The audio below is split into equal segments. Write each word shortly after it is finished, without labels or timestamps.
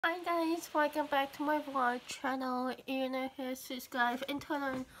Hi guys, welcome back to my vlog channel. You know, here subscribe and turn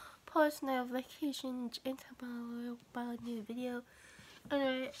on post notifications and tomorrow about a new video.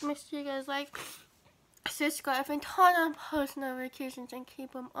 And make sure you guys like, subscribe and turn on post notifications and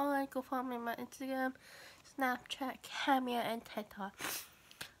keep them on. Go follow me on my Instagram, Snapchat, Cameo, and TikTok.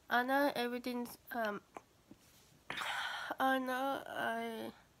 I know everything's I know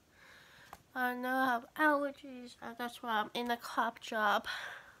I have allergies, and that's why I'm in a cop job.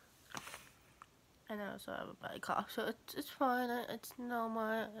 And I also have a bad cough, so it's fine, it's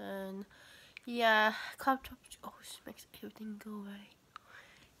normal, and yeah, cough drops always makes everything go away.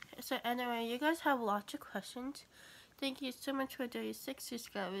 So anyway, you guys have lots of questions. Thank you so much for 36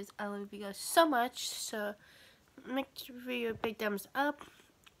 subscribers. I love you guys so much. So make sure you big thumbs up,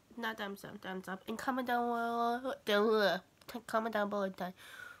 not thumbs up, thumbs up, and comment down below. Comment down below that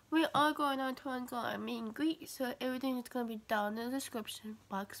we are going on to a meet and greet, so everything is gonna be down in the description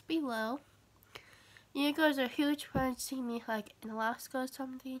box below. You guys are huge fans. See me like in Alaska or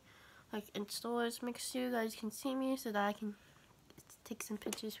something, like in stores. Make sure you guys can see me so that I can take some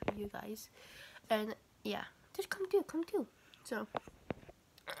pictures for you guys. And yeah, just come do. So,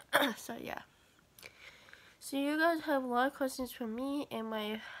 so yeah. So you guys have a lot of questions for me and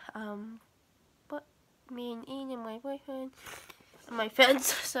my but me and Ian and my boyfriend and my friends.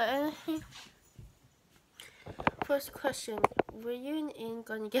 So anyway, first question: were you and Ian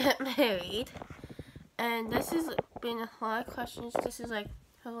gonna get married? And this has been a lot of questions. This is like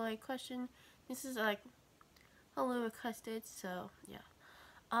a lot of question. This is like a little requested, so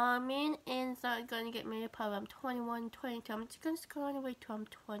yeah. Me and Ian's not gonna get married probably I'm 21, 22. I'm just gonna wait till I'm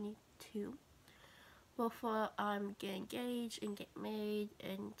 22 before I'm get engaged and get married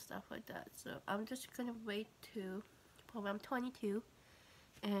and stuff like that. So I'm just gonna wait to probably I'm 22,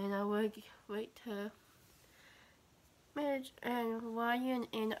 and I will wait to marriage. And why you and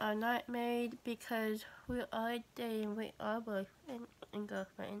Ian are not married? Because we are dating, we are boyfriend and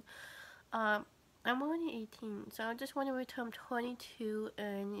girlfriend. I'm only 18, so I just want to wait till I'm 22,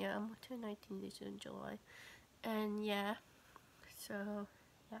 and yeah, I'm turning 19 this in July, and yeah, so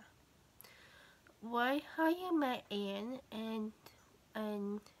yeah. How you met Ian? And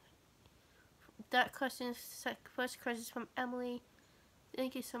that question, first question is from Emily.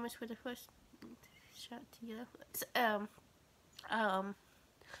 Thank you so much for the first shout to you. Um,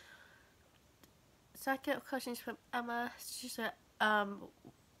 Second question is from Emma. She said, how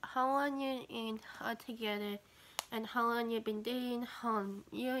long you and are together, and how long you've been dating, how long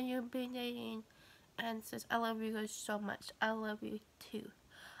you've been dating, and says, I love you guys so much. I love you too.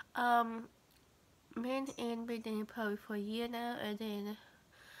 Me and Ian been dating probably for a year now, and then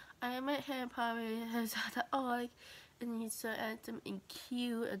I met him probably as the arc, and he's so handsome and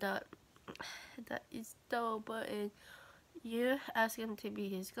cute, and that is dope, and you asked him to be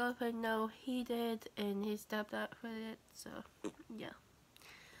his girlfriend. No, he did, and he stepped out for it. So, yeah.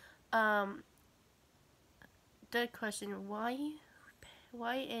 Third question: why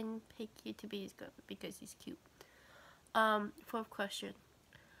and pick you to be his girlfriend? Because he's cute. Fourth question: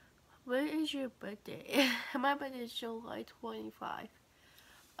 where is your birthday? My birthday is July 25.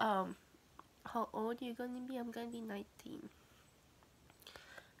 How old are you gonna be? I'm gonna be 19.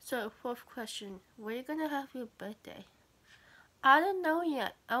 So, fourth question: where are you gonna have your birthday? I don't know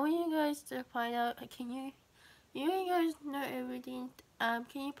yet. I want you guys to find out. Can you guys know everything? Can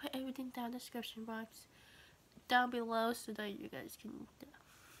you put everything down in the description box down below so that you guys can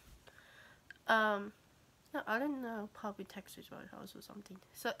no, I don't know, probably Texas Roadhouse or something.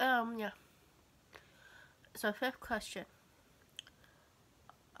 So yeah. So fifth question.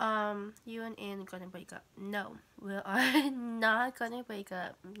 You and Anne gonna break up? No, we are not gonna break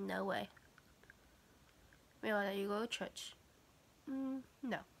up. No way. We are let you go to church.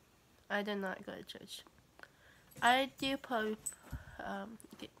 No, I did not go to church. I do probably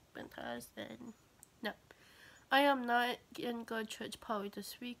get baptized, and no, I am not gonna go to church probably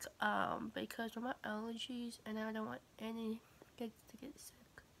this week because of my allergies, and I don't want any kids to get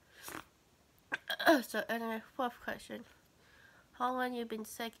sick. So anyway, fourth question: how long you been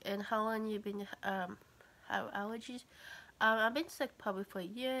sick, and how long you been have allergies? I've been sick probably for a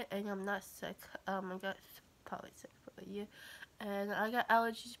year, and I'm not sick. I got probably sick for a year, and I got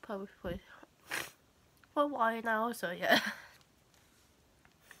allergies probably for a while now. So yeah.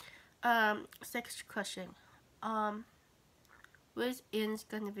 Sixth question. Which Ian's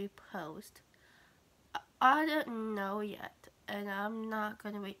gonna be post? I don't know yet, and I'm not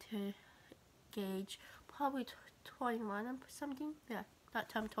gonna wait to gauge. Probably 21 or something. Yeah, that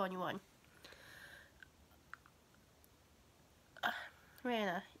time 21.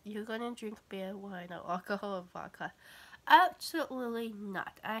 Rihanna, you're gonna drink beer, wine, or alcohol or vodka? Absolutely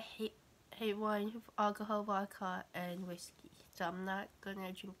not. I hate wine with alcohol, vodka, and whiskey. So I'm not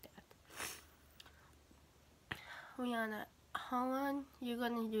gonna drink that. Rihanna, how long you're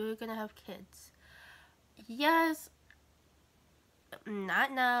gonna have kids? Yes,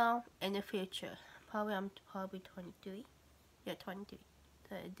 not now. In the future, I'm probably 23. Yeah, 23.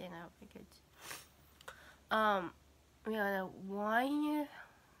 So then I'll have kids. Rihanna, why you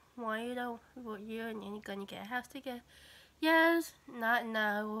don't? Well, you're gonna get a house together? Yes, not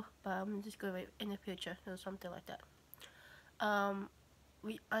now, but I'm just gonna wait in the future or something like that.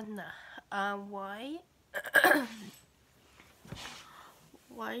 Rihanna, why?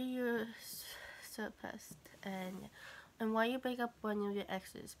 why you're so pissed and why you break up one of your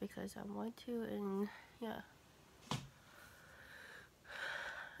exes? Because I want to, and yeah,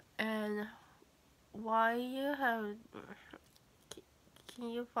 and why you have? Can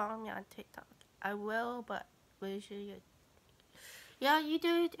you follow me on TikTok? I will, but where's your? Yeah, you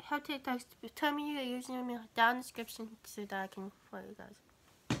do have TikToks. Tell me your username down in the description so that I can follow you guys.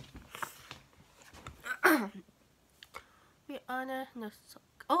 Rihanna, no,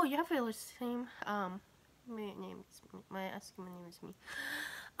 oh, you have the same my name is me. My asking my name is me.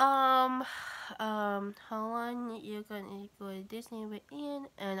 How long you're gonna go to Disney with Ian,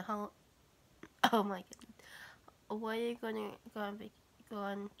 and how? Oh my goodness, where you gonna go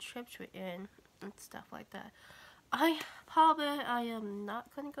on trips with Ian and stuff like that? I am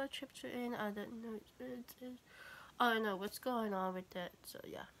not gonna go trips with Ian. I don't know. I don't know what's going on with that. So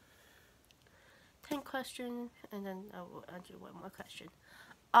yeah, 10 questions, and then I will answer one more question.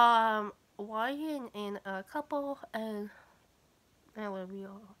 Why you in a couple, and I love you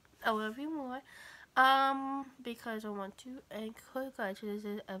all. I love you more. Because I want to, and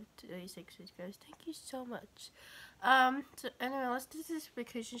congratulations up to 36 guys. Thank you so much. So anyway, let's do this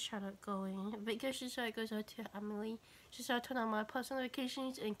vacation shout out going. Vacation shout out goes out to Emily. She started turn on my personal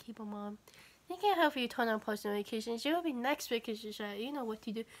vacations and keep them on. Thank you how you turn on personal vacations. You'll be next vacation shout out. You know what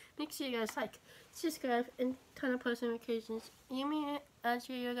to do. Make sure you guys like, subscribe, and turn on personal vacations. You may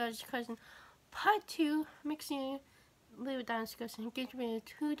answer your guys' question. Part 2, make sure you leave it down in the description. Give me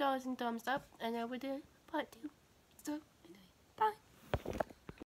 $2 and thumbs up, and I will do part 2. So, bye.